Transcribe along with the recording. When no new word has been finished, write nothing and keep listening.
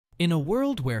In a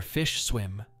world where fish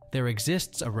swim, there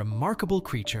exists a remarkable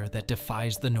creature that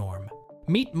defies the norm.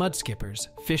 Meet mudskippers,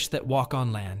 fish that walk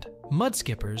on land.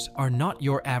 Mudskippers are not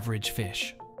your average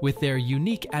fish. With their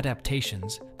unique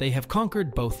adaptations, they have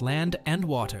conquered both land and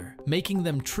water, making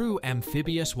them true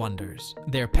amphibious wonders.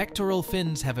 Their pectoral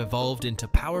fins have evolved into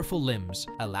powerful limbs,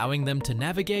 allowing them to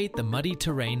navigate the muddy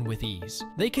terrain with ease.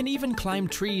 They can even climb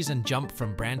trees and jump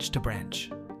from branch to branch.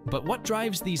 But what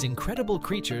drives these incredible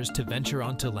creatures to venture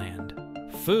onto land?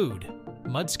 Food.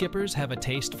 Mudskippers have a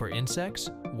taste for insects,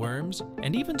 worms,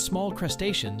 and even small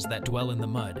crustaceans that dwell in the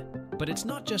mud. But it's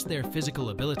not just their physical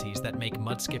abilities that make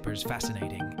mudskippers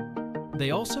fascinating.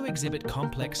 They also exhibit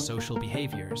complex social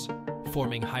behaviors,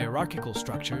 forming hierarchical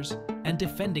structures and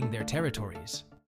defending their territories.